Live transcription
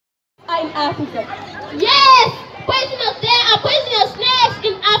in Africa. Yes, poisonous, there are poisonous snakes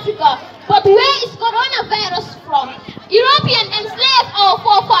in Africa. But where is coronavirus from? Europeans enslaved our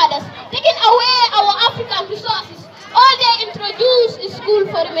forefathers, taking away our African resources. All they introduced is school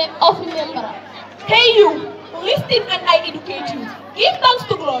of remembrance. Hey you, listen and I educate you. Give thanks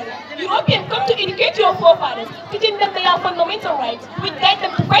to glory. Europeans come to educate your forefathers, teaching them their fundamental rights, which guide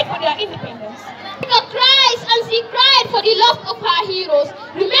them to fight for their independence. Africa cries and she cried for the loss of her heroes.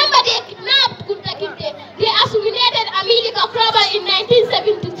 Remember they kidnapped Kunta Kinte. They assimilated Amilcar Cabral in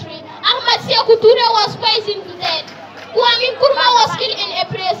 1973. Ahmad Sekou Touré was poisoned to death. Kwame Nkrumah was killed in a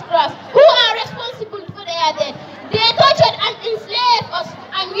press crash. Who are responsible for their death? They tortured and enslaved us,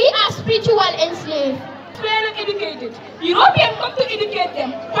 and we are spiritual enslaved. Well educated. Europeans come to educate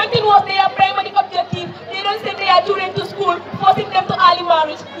them. Hunting was their primary objective. They don't send their children to school, forcing them to early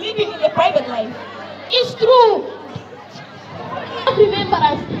marriage, living in a private life. It's true.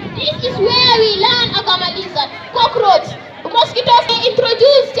 Remembrance. This is where we learn agamalism, cockroach, mosquitoes. They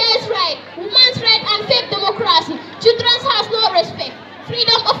introduce child's right, woman's right, and fake democracy. Children has no respect.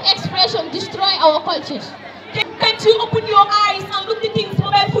 Freedom of expression destroy our cultures. Can't you open your eyes and look the things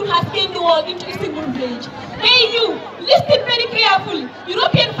mobile phone has changed the world into a single village? Hey you, listen very carefully.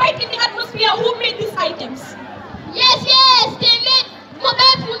 Europeans fight in the atmosphere. Who made these items? Yes, they made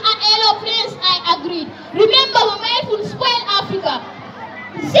mobile phone and aeroplanes, I agreed. Remember, mobile phone spoiled Africa.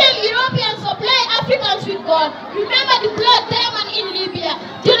 Same Europeans supply Africans with gold. Remember the blood diamond in Libya,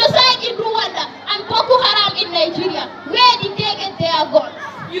 genocide in Rwanda, and Boko Haram in Nigeria. Where did they get their gold?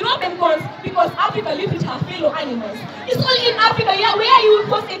 European guns because Africa lives with her fellow animals. It's only in Africa where you will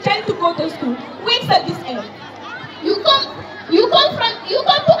force a child to go to school. Wait till this end. You come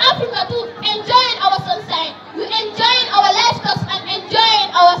to Africa to enjoy our sunshine. You enjoy our livestock and enjoy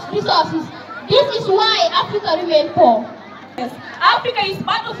our resources. This is why Africa remains poor. Yes, Africa is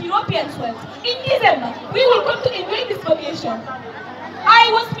part of European wealth. In December, we will come to enjoy this vacation.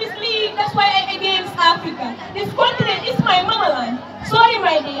 I was misled, that's why I against Africa. This continent is my motherland. Sorry,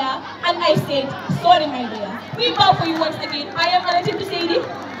 my dear. And I said, sorry, my dear. We bow for you once again. I am Anatim Tusaidi.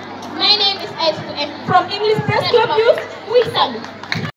 My name is Essau. From English Press Club News, we salute.